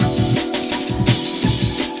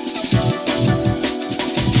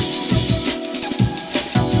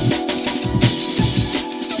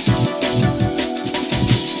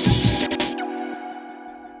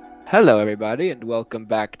Hello, everybody, and welcome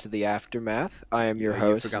back to the Aftermath. I am your You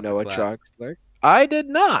host, forgot the Noah clap. Troxler. I did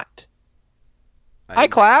not. I I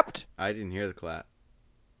didn't. clapped. I didn't hear the clap.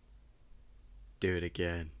 Do it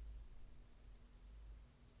again.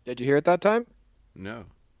 Did you hear it that time? No.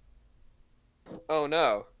 Oh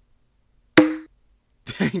no.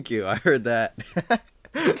 Thank you. I heard that.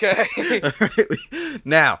 Okay. All right.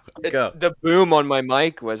 Now go. The boom on my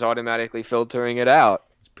mic was automatically filtering it out.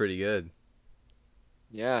 It's pretty good.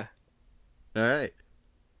 Yeah. All right.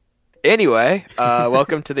 Anyway,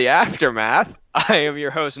 welcome to the Aftermath. I am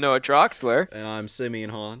your host, Noah Troxler, And I'm Simeon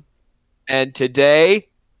Hahn. and today,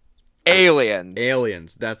 aliens.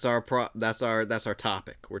 Aliens. That's our That's our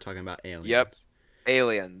topic. We're talking about aliens. Yep.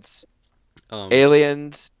 Aliens. Um.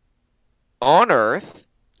 Aliens on Earth,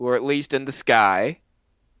 or at least in the sky.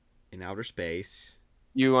 In outer space.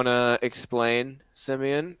 You want to explain,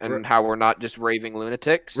 Simeon, and R- how we're not just raving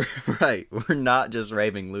lunatics? Right. We're not just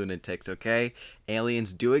raving lunatics, okay?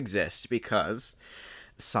 Aliens do exist because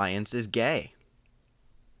science is gay.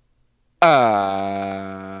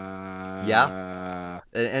 Yeah.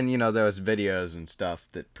 And there was videos and stuff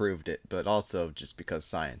that proved it, but also just because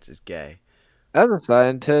science is gay. As a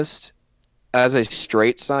scientist, as a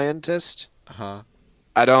straight scientist, Uh-huh.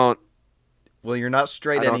 I don't. Well, you're not I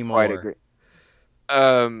straight don't quite anymore. agree.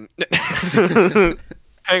 Hang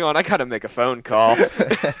on, I gotta make a phone call.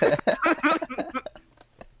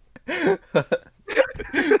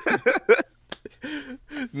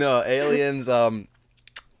 No, aliens,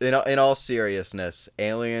 in all seriousness,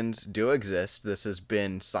 aliens do exist. This has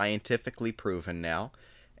been scientifically proven now,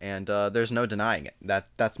 and there's no denying it.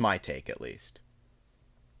 That's my take, at least.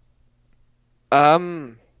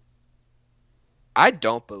 Um, I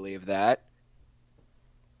don't believe that,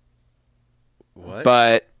 What?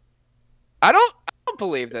 but I don't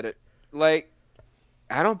believe that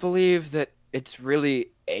I don't believe that it's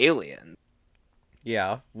really alien.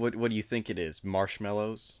 Yeah. What do you think it is?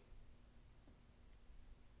 Marshmallows?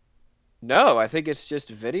 No, I think it's just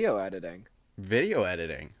video editing. Video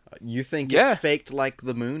editing? You think it's Yeah. faked like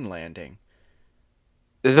the moon landing?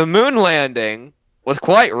 The moon landing was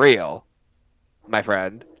quite real, my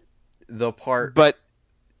friend. The part But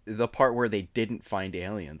the part where they didn't find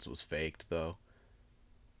aliens was faked, though.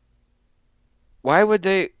 why would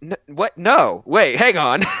they? What? No. Wait, hang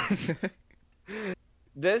on.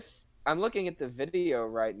 I'm looking at the video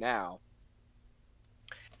right now.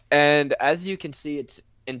 And as you can see, it's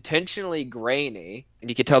intentionally grainy. And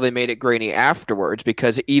you can tell they made it grainy afterwards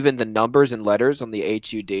because even the numbers and letters on the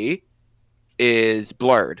HUD is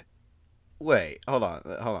blurred. Wait, hold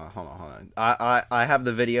on. I have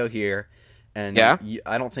the video here, and Yeah?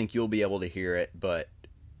 I don't think you'll be able to hear it, but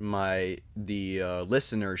the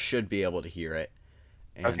listeners should be able to hear it.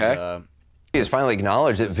 And, Okay. He has finally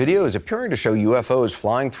acknowledged that videos appearing to show UFOs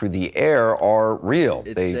flying through the air are real.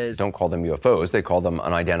 It They says- don't call them UFOs; they call them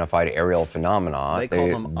unidentified aerial phenomena. They call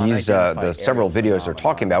them these unidentified the several aerial videos they're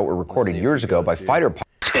talking about were phenomena. recorded Let's see if years we ago go by to- fighter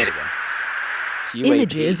pilots.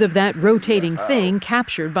 Images of that rotating thing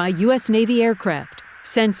captured by U.S. Navy aircraft.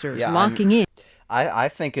 Sensors Yeah, locking in. I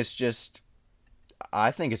think it's just,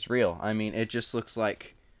 I think it's real. I mean, it just looks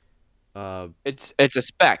like, It's a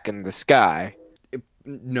speck in the sky.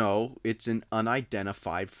 no, it's an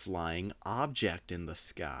unidentified flying object in the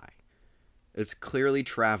sky. It's clearly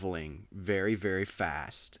traveling very, very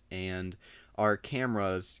fast, and our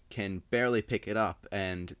cameras can barely pick it up,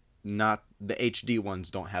 and not the HD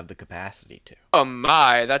ones don't have the capacity to. Oh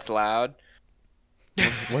my, that's loud.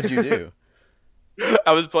 What'd you do?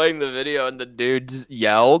 I was playing the video and the dudes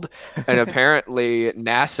yelled, and apparently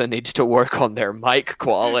NASA needs to work on their mic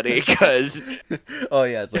quality because Oh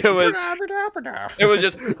yeah, it's like it was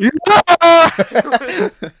just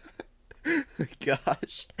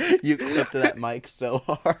Gosh, you clipped that mic so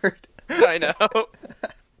hard. I know.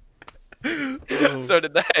 So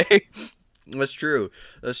did they. That's true.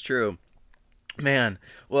 That's true. Man.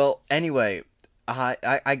 Well, anyway,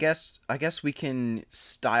 I guess we can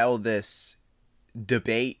style this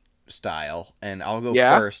debate style, and I'll go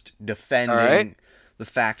Yeah? first, defending Alright. the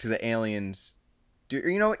fact that aliens do.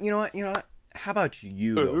 You know what? How about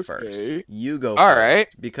you go first? Okay. You go All first, right.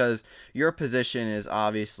 because your position is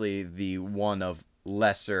obviously the one of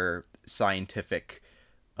lesser scientific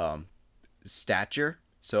stature.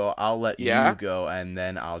 So I'll let Yeah. you go, and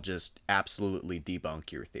then I'll just absolutely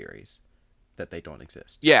debunk your theories that they don't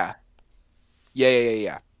exist. Yeah.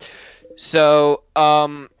 Yeah. So,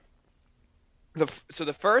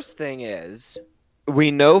 the first thing is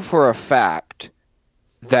we know for a fact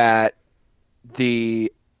that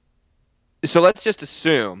so let's just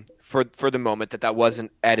assume for the moment that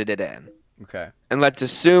wasn't edited in. Okay. And let's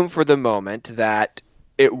assume for the moment that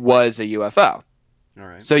it was a UFO. All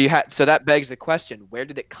right. So that begs the question, where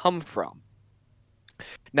did it come from?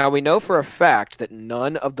 Now, we know for a fact that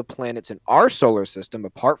none of the planets in our solar system,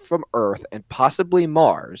 apart from Earth and possibly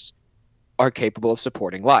Mars, are capable of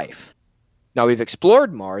supporting life. Now, we've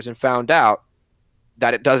explored Mars and found out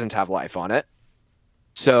that it doesn't have life on it.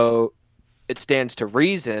 So it stands to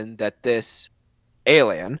reason that this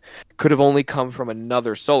alien could have only come from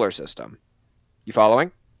another solar system. You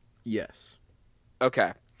following? Yes.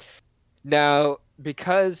 Okay. Now,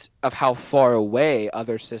 because of how far away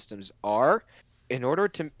other systems are,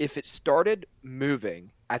 if it started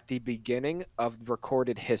moving at the beginning of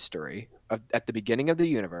recorded history, at the beginning of the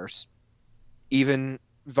universe, even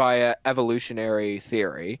via evolutionary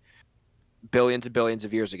theory, billions and billions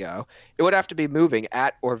of years ago, it would have to be moving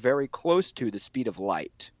at or very close to the speed of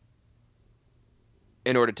light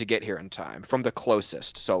in order to get here in time from the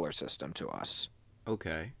closest solar system to us.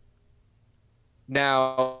 Okay.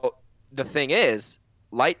 Now, the thing is,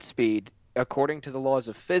 light speed, according to the laws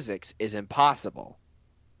of physics, is impossible.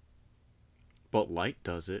 But light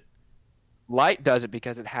does it. Light does it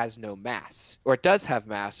because it has no mass. Or it does have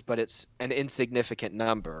mass, but it's an insignificant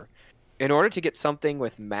number. In order to get something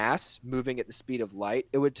with mass moving at the speed of light,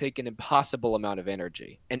 it would take an impossible amount of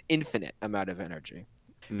energy, an infinite amount of energy,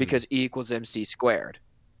 because E equals mc squared.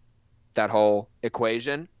 That whole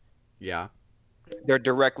equation, Yeah. they're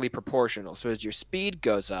directly proportional. So as your speed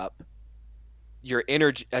goes up, your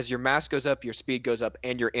energy, as your mass goes up, your speed goes up,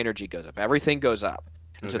 and your energy goes up. Everything goes up.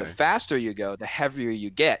 And so the Okay. faster you go, the heavier you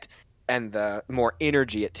get, and the more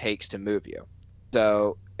energy it takes to move you.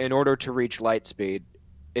 So in order to reach light speed,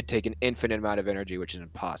 it'd take an infinite amount of energy, which is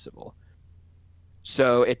impossible.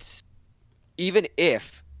 So it's, even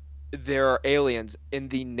if there are aliens in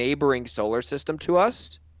the neighboring solar system to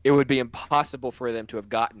us, it would be impossible for them to have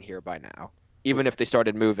gotten here by now, even if they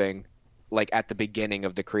started moving like at the beginning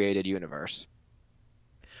of the created universe.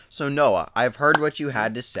 So Noah, I've heard what you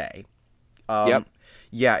had to say. Yep.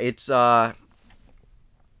 Yeah, it's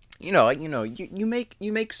you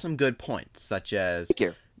make some good points, such as Thank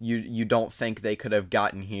you. you don't think they could have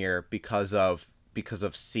gotten here because of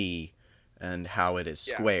C and how it is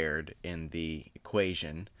Yeah. squared in the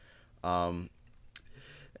equation. And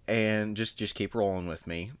just keep rolling with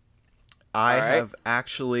me. I All right. have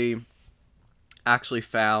actually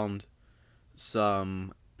found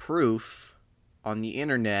some proof on the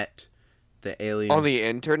internet that aliens On the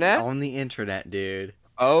internet? on the internet, dude.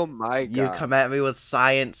 Oh my god. You come at me with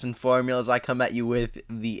science and formulas, I come at you with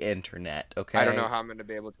the internet, okay? I don't know how I'm going to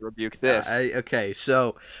be able to rebuke this. Okay,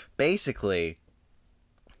 so basically,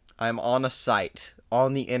 I'm on a site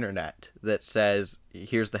on the internet that says,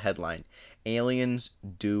 here's the headline, aliens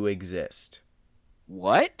do exist.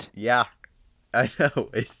 What? Yeah, I know,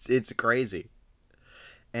 it's crazy.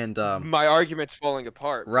 And My argument's falling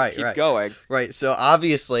apart. Right, Keep right. going. right, so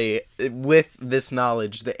obviously, with this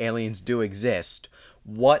knowledge that aliens do exist,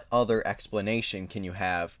 what other explanation can you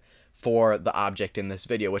have for the object in this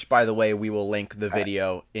video? Which, by the way, we will link the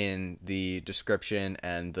video in the description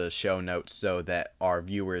and the show notes so that our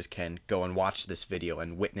viewers can go and watch this video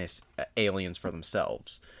and witness aliens for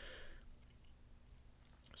themselves.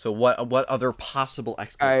 So what other possible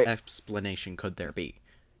explanation could there be?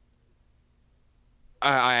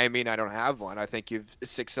 I mean, I don't have one. I think you've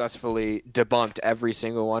successfully debunked every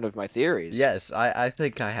single one of my theories. Yes, I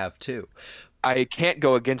think I have too. I can't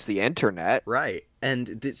go against the internet. Right.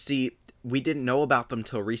 And see, we didn't know about them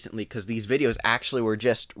till recently because these videos actually were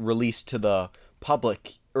just released to the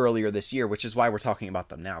public earlier this year, which is why we're talking about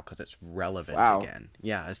them now, because it's relevant again.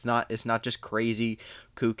 Yeah, it's not just crazy,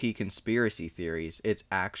 kooky conspiracy theories. It's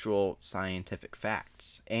actual scientific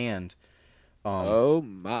facts. And Oh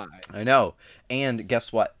my. I know. And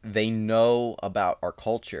guess what? They know about our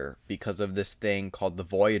culture because of this thing called the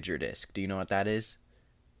Voyager disk. Do you know what that is?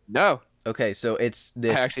 No, Okay, so it's I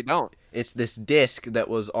this actually don't. it's this disc that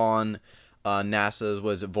was on NASA's,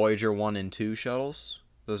 was it Voyager 1 and 2 shuttles?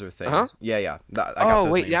 Those are things. Uh-huh. Yeah. I got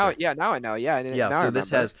those names right. now I know. Yeah, Yeah, now I so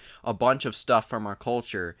this remember. has a bunch of stuff from our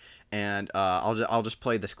culture, and I'll just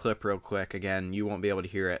play this clip real quick. Again, you won't be able to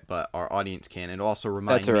hear it, but our audience can. And also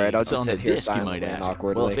remind That's all right. me. I'll It's just on the sit here disc, you silently might and ask.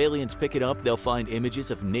 awkwardly. Well, if aliens pick it up, they'll find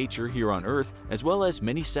images of nature here on Earth, as well as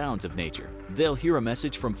many sounds of nature. They'll hear a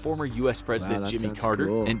message from former U.S. President that Jimmy sounds Carter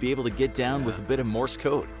cool. and be able to get down with a bit of Morse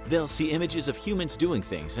code. They'll see images of humans doing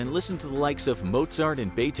things and listen to the likes of Mozart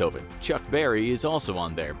and Beethoven. Chuck Berry is also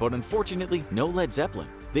on there, but unfortunately, no Led Zeppelin.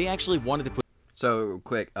 They actually wanted to put So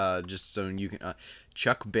quick, just so you can,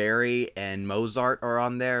 Chuck Berry and Mozart are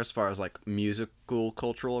on there as far as like musical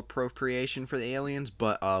cultural appropriation for the aliens,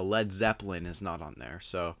 but Led Zeppelin is not on there.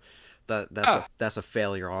 So that's a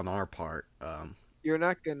failure on our part. You're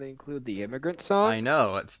not gonna include the immigrant song? I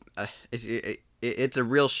know. It's a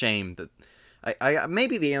real shame that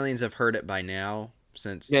maybe the aliens have heard it by now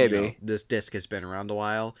since Maybe. this disc has been around a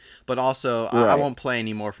while. But also, I Right. won't play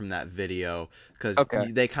any more from that video because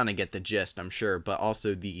Okay. they kind of get the gist, I'm sure. But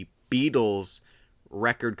also, the Beatles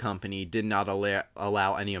record company did not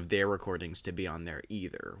allow any of their recordings to be on there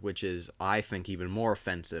either, which is, I think, even more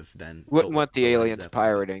offensive than Wouldn't want the Led aliens Zeppelin.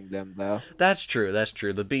 pirating them though. That's true. That's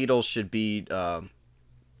true. The Beatles should be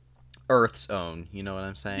Earth's own. You know what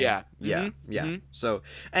I'm saying? Yeah. Yeah. Mhm. Yeah. Mhm. So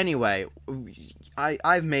anyway,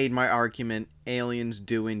 I've made my argument. Aliens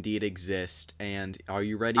do indeed exist, and are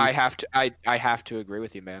you ready? I have to agree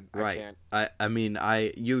with you, man. Right. I can't. I mean,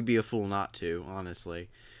 you'd be a fool not to, honestly.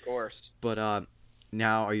 Of course. But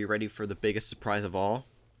now are you ready for the biggest surprise of all?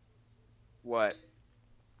 What?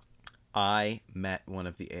 I met one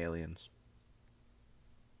of the aliens.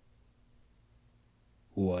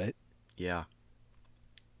 What? Yeah.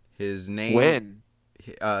 His name. When?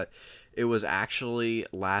 It was actually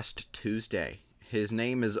last Tuesday. His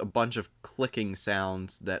name is a bunch of clicking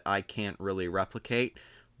sounds that I can't really replicate,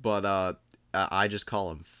 but I just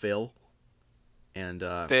call him Phil. And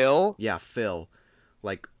Phil? yeah, Phil,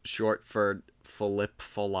 like short for Philip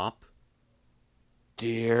Philop.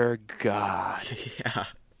 Dear God. Yeah,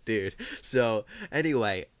 dude. So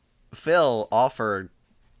anyway, Phil offered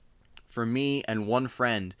for me and one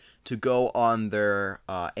friend to go on their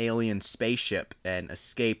alien spaceship and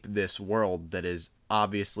escape this world that is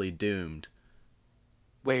obviously doomed.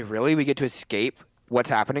 Wait, really? We get to escape what's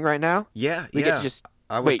happening right now? Yeah, We yeah. get to just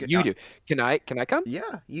wait. You do. Can I come?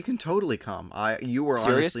 Yeah, you can totally come. You were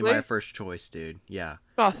Seriously? honestly my first choice, dude. Yeah.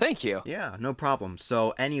 Oh, thank you. Yeah, no problem.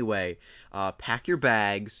 So anyway, pack your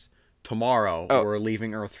bags. Tomorrow Oh. we're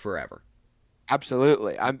leaving Earth forever.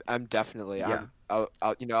 Absolutely. I'm definitely. Yeah.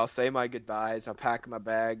 I'll say my goodbyes. I'll pack my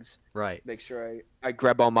bags. Right. Make sure I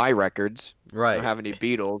grab all my records. I Right. don't have any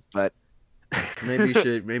Beatles, but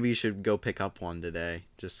maybe you should go pick up one today,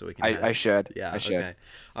 just so we can. I should. Yeah. I should. Okay.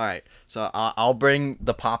 All right. So I'll bring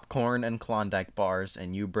the popcorn and Klondike bars,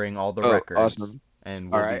 and you bring all the Oh, records. awesome.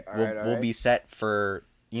 And All we'll right, be all we'll, right, all we'll right. be set for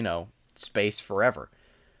space forever,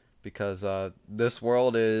 because this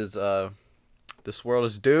world is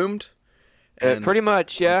doomed. And Pretty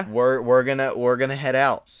much, yeah. We're gonna head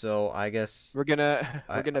out. So I guess We're gonna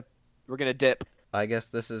dip. I guess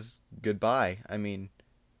this is goodbye. I mean,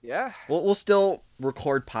 Yeah. we'll still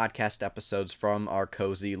record podcast episodes from our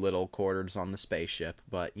cozy little quarters on the spaceship,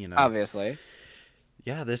 but Obviously.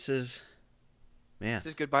 yeah, this is, man, This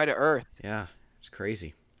is goodbye to Earth. yeah, it's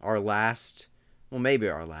crazy. Our last, well, maybe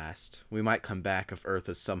our last. We might come back if Earth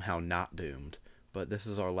is somehow not doomed, but this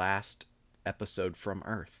is our last episode from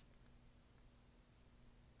Earth.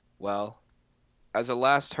 Well, as a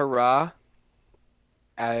last hurrah,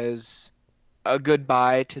 as a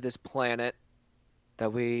goodbye to this planet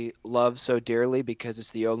that we love so dearly because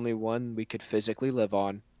it's the only one we could physically live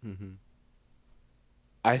on, Mm-hmm.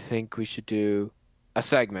 I think we should do a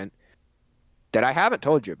segment that I haven't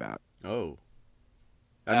told you about. Oh.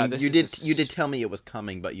 I mean, this you is did tell me it was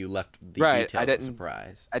coming, but you left the Right, I details a didn't-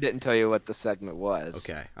 surprise. I didn't tell you what the segment was.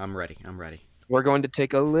 Okay, I'm ready. We're going to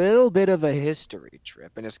take a little bit of a history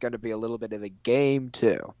trip, and it's going to be a little bit of a game,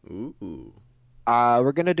 too. Ooh.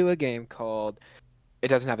 We're going to do a game called... It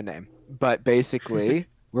doesn't have a name, but basically,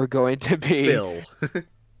 we're going to be... Phil.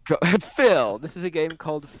 Phil. This is a game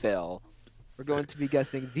called Phil. We're going to be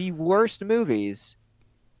guessing the worst movies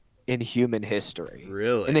in human history.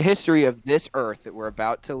 Really? In the history of this Earth that we're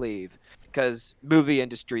about to leave, because movie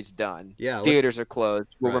industry's done. Yeah, let's- Theaters are closed.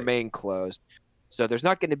 Will Right. remain closed. So there's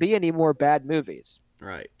not going to be any more bad movies.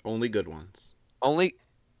 Right. Only good ones. Only,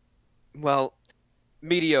 well,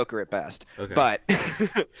 mediocre at best. Okay. But,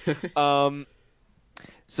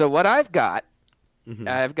 so what I've got, Mhm.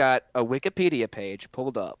 I've got a Wikipedia page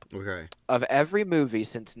pulled up Okay. of every movie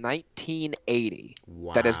since 1980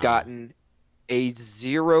 that has Wow. gotten a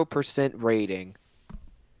 0% rating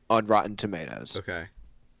on Rotten Tomatoes. Okay.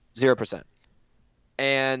 0%.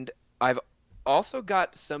 And I've also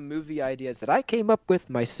got some movie ideas that I came up with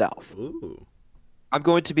myself. Ooh. I'm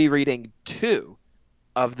going to be reading 2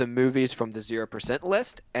 of the movies from the 0%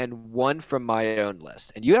 list and 1 from my own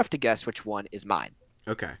list. And you have to guess which one is mine.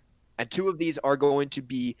 Okay. And 2 of these are going to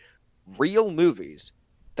be real movies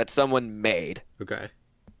that someone made. Okay.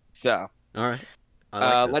 So, All right. I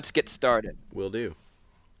like this. let's get started. Will do.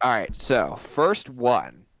 All right, so first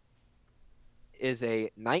one is a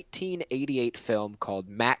 1988 film called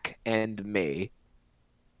Mac and Me.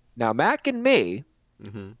 Now, Mac and Me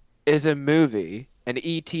Mm-hmm. is a movie, an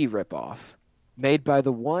E.T. ripoff, made by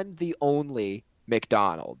the one, the only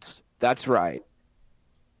McDonald's. That's right.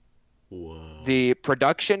 Whoa. The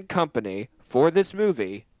production company for this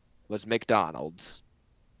movie was McDonald's.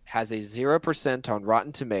 Has a 0% on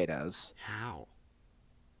Rotten Tomatoes. How?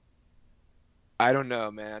 I don't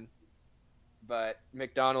know, man. But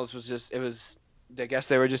McDonald's was just, I guess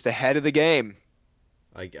they were just ahead of the game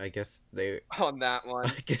I guess they. on that one.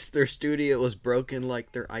 I guess their studio was broken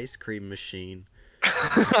like their ice cream machine.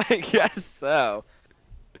 I guess so.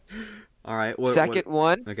 All right. Second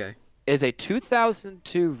one Okay. is a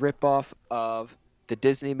 2002 ripoff of the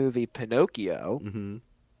Disney movie Pinocchio, Mm-hmm.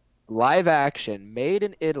 live action, made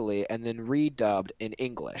in Italy, and then redubbed in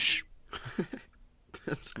English.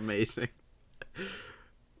 That's amazing.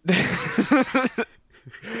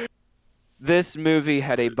 This movie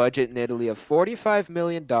had a budget in Italy of $45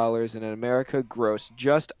 million and in America grossed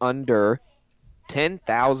just under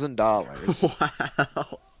 $10,000.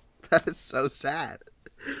 Wow. That is so sad.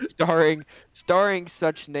 starring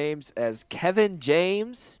such names as Kevin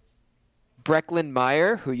James, Brecklin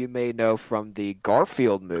Meyer, who you may know from the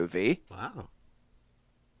Garfield movie, Wow.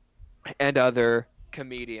 and other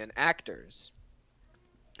comedian actors.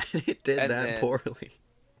 It did And that then- poorly.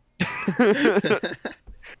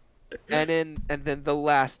 And then the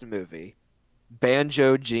last movie,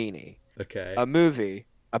 Banjo Genie, Okay. a movie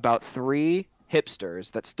about three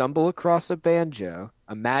hipsters that stumble across a banjo,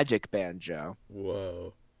 a magic banjo,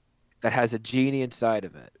 Whoa. that has a genie inside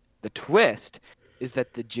of it. The twist is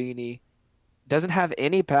that the genie doesn't have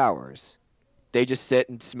any powers. They just sit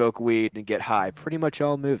and smoke weed and get high pretty much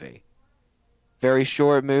all movie. Very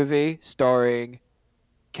short movie starring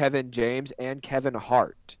Kevin James and Kevin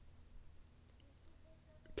Hart.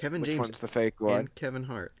 Kevin Which James one's the fake one? and Kevin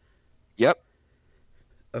Hart. Yep.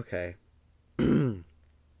 Okay.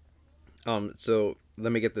 So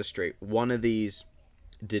let me get this straight. One of these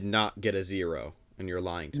did not get a 0, and you're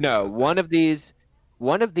lying to me. No, about one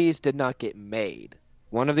of these did not get made.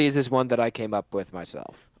 One of these is one that I came up with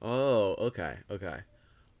myself. that. Oh, okay, okay.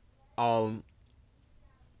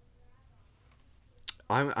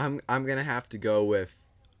 I'm gonna have to go with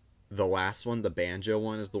the last one, the banjo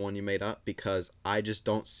one, is the one you made up, because I just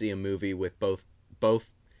don't see a movie with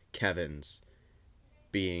both Kevins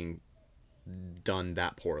being done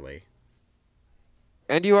that poorly.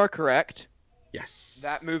 And you are correct. Yes.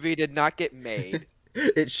 That movie did not get made.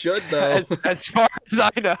 It should though. as far as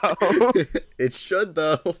I know. It should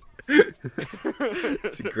though.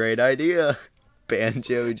 It's a great idea.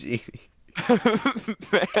 Banjo Genie.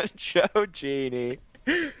 Banjo Genie.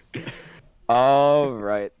 All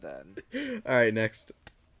right then. All right, next.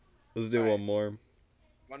 Let's do All right. one more.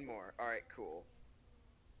 One more. All right, cool.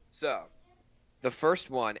 So, the first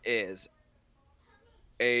one is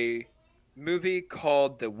a movie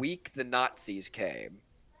called The Week the Nazis Came,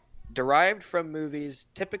 derived from movies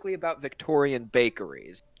typically about Victorian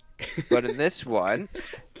bakeries. But in this one,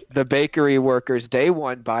 the bakery workers, day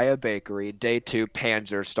one, buy a bakery, day two,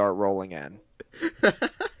 Panzers start rolling in.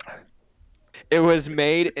 It was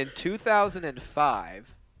made in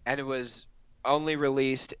 2005, and it was only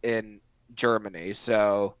released in Germany,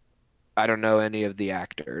 so I don't know any of the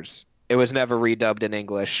actors. It was never redubbed in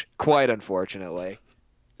English, quite unfortunately.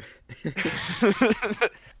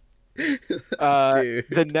 Dude.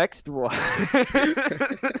 The next one.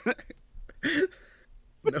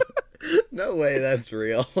 No way that's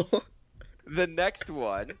real. The next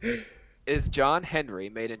one is John Henry,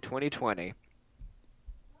 made in 2020.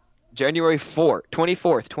 January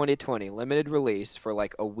 24th, 2020, limited release for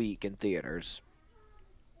like a week in theaters.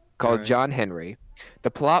 Called Alright. John Henry.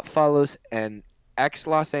 The plot follows an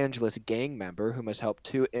ex-Los Angeles gang member who must help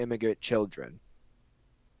two immigrant children,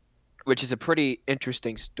 which is a pretty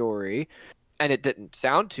interesting story, and it didn't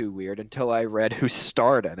sound too weird until I read who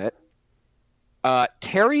starred in it.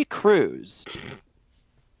 Terry Crews.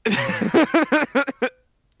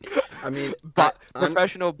 I mean,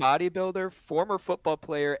 Professional bodybuilder, former football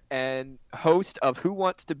player, and host of Who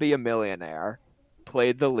Wants to Be a Millionaire,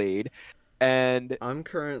 played the lead. And, I'm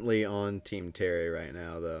currently on Team Terry right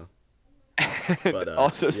now, though. But, yeah.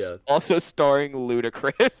 also starring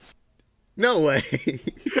Ludacris. No way.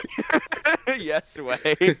 Yes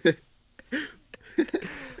way.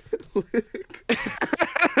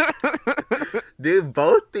 Dude,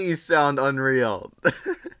 both these sound unreal.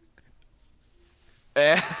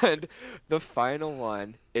 And the final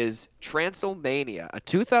one is Transylmania, a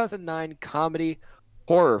 2009 comedy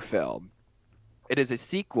horror film. It is a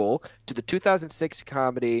sequel to the 2006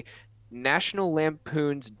 comedy National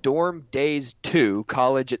Lampoon's Dorm Days 2: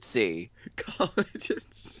 College at Sea. College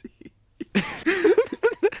at Sea.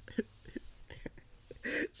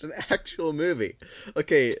 It's an actual movie.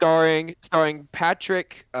 Okay. Starring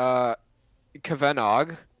Patrick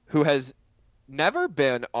Kavanagh, who has never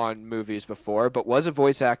been on movies before, but was a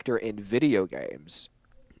voice actor in video games.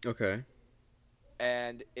 Okay.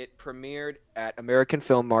 And it premiered at American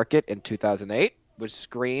Film Market in 2008, was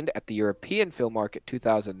screened at the European Film Market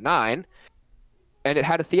 2009, and it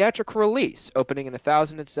had a theatrical release, opening in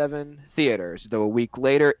 1,007 theaters, though a week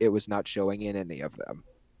later it was not showing in any of them.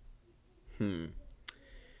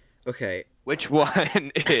 Okay. Which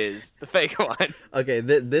one is the fake one? Okay,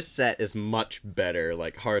 this set is much better,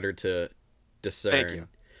 like harder to discern. Thank you.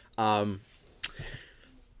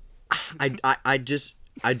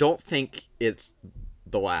 I don't think it's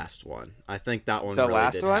the last one. I think that one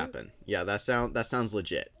really did happen. Yeah, that sounds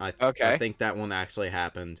legit. I think that one actually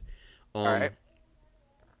happened. All right.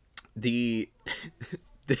 The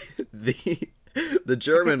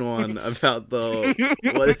German one about the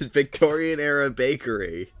what is Victorian era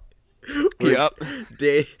bakery. Yep.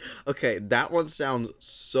 Okay, that one sounds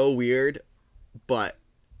so weird, but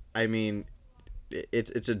I mean,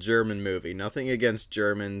 it's a German movie. Nothing against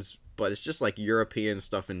Germans, but it's just like European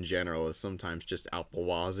stuff in general is sometimes just out the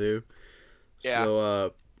wazoo. Yeah.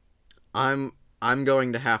 So I'm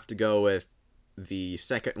going to have to go with the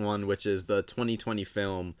second one, which is the 2020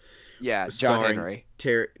 film. Yeah, John starring Henry.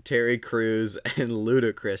 Terry Crews and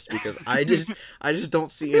Ludacris, because I just don't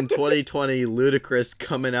see in 2020 Ludacris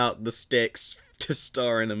coming out the sticks to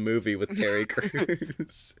star in a movie with Terry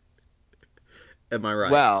Crews. Am I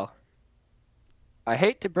right? Well, I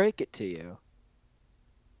hate to break it to you,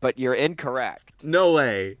 but you're incorrect. No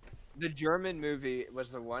way. The German movie was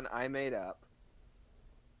the one I made up.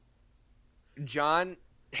 John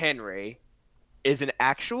Henry is an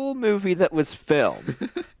actual movie that was filmed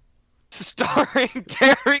starring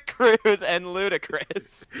Terry Crews and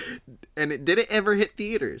Ludacris. And did it ever hit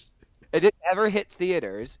theaters? It didn't ever hit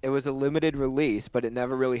theaters. It was a limited release, but it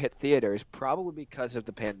never really hit theaters, probably because of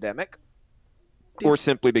the pandemic. Or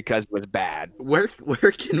simply because it was bad. Where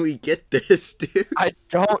can we get this, dude? I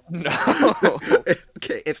don't know.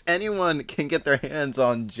 Okay, if anyone can get their hands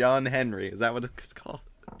on John Henry, is that what it's called?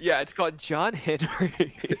 Yeah, it's called John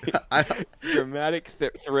Henry. Dramatic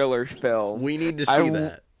thriller film. We need to see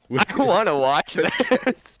that. I want to watch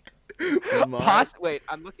this. Wait,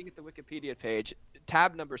 I'm looking at the Wikipedia page.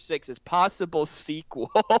 Tab number 6 is possible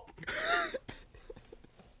sequel.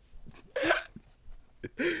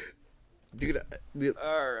 Dude,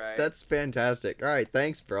 all right. That's fantastic. All right,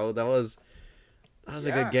 thanks, bro. That was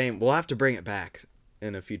a good game. We'll have to bring it back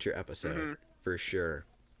in a future episode for sure.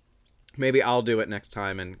 Maybe I'll do it next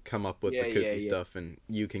time and come up with the cookie stuff, and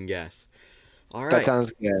you can guess. All right, that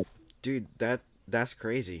sounds good, dude. That's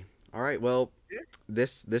crazy. All right, well,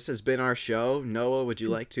 this has been our show. Noah, would you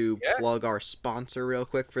like to plug our sponsor real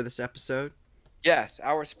quick for this episode? Yes,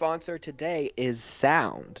 our sponsor today is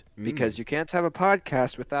Sound, because you can't have a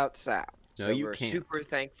podcast without sound. No, so you we're can't. super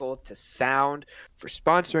thankful to Sound for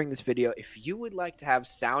sponsoring this video. If you would like to have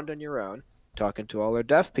sound on your own, talking to all our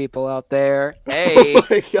deaf people out there, hey,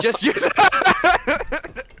 just use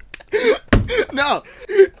No.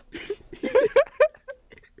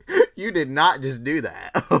 You did not just do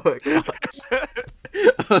that. Oh my gosh.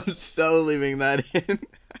 I'm so leaving that in.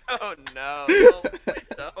 Oh no.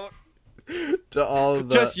 Don't. To all of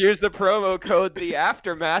the... Just use the promo code The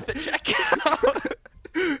Aftermath at checkout.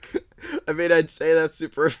 I mean, I'd say that's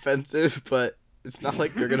super offensive, but it's not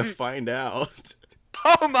like they're gonna find out.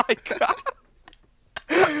 Oh my god.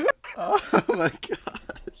 Oh my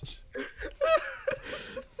gosh.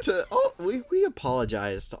 We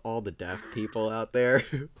apologize to all the deaf people out there.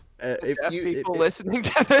 If listening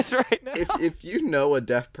to this right now, if you know a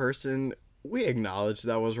deaf person, we acknowledge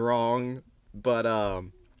that was wrong, but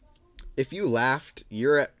if you laughed,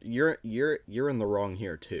 you're in the wrong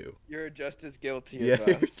here too. You're just as guilty as us.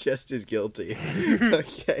 You're just as guilty.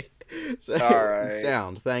 Okay. So, all right.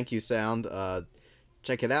 Sound. Thank you, Sound.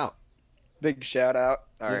 Check it out. Big shout out.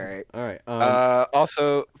 All right.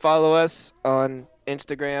 Also follow us on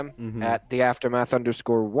Instagram at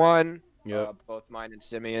theaftermath_1. Yep. Both mine and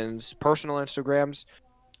Simeon's personal Instagrams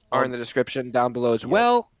are in the description down below as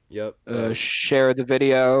well. Yep. Share the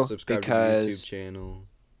video. Subscribe to the YouTube channel.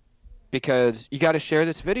 Because you got to share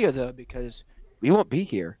this video, though, because we won't be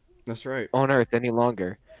here. That's right. On Earth any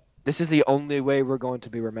longer. This is the only way we're going to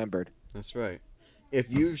be remembered. That's right.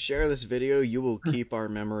 If you share this video, you will keep our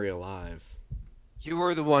memory alive. You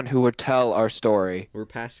are the one who would tell our story. We're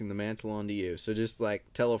passing the mantle on to you. So just,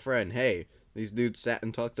 tell a friend, hey, these dudes sat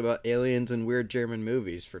and talked about aliens and weird German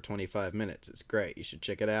movies for 25 minutes. It's great. You should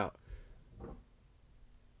check it out.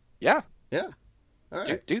 Yeah. Yeah. All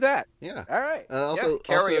right. Do that. Yeah. All right. Also,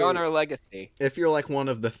 carry on our legacy. If you're one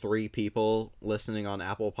of the 3 people listening on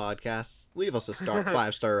Apple Podcasts, leave us a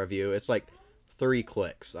 5-star review. It's 3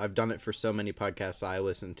 clicks. I've done it for so many podcasts I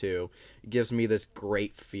listen to. It gives me this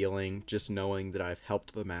great feeling just knowing that I've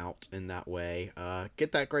helped them out in that way.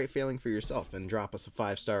 Get that great feeling for yourself and drop us a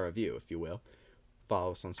 5-star review, if you will.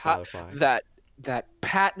 Follow us on Spotify. That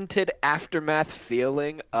patented aftermath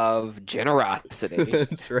feeling of generosity.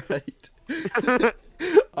 That's right.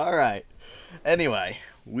 All right. Anyway,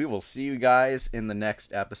 we will see you guys in the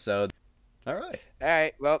next episode. All right. All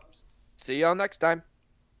right. Well, see y'all next time.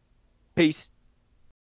 Peace.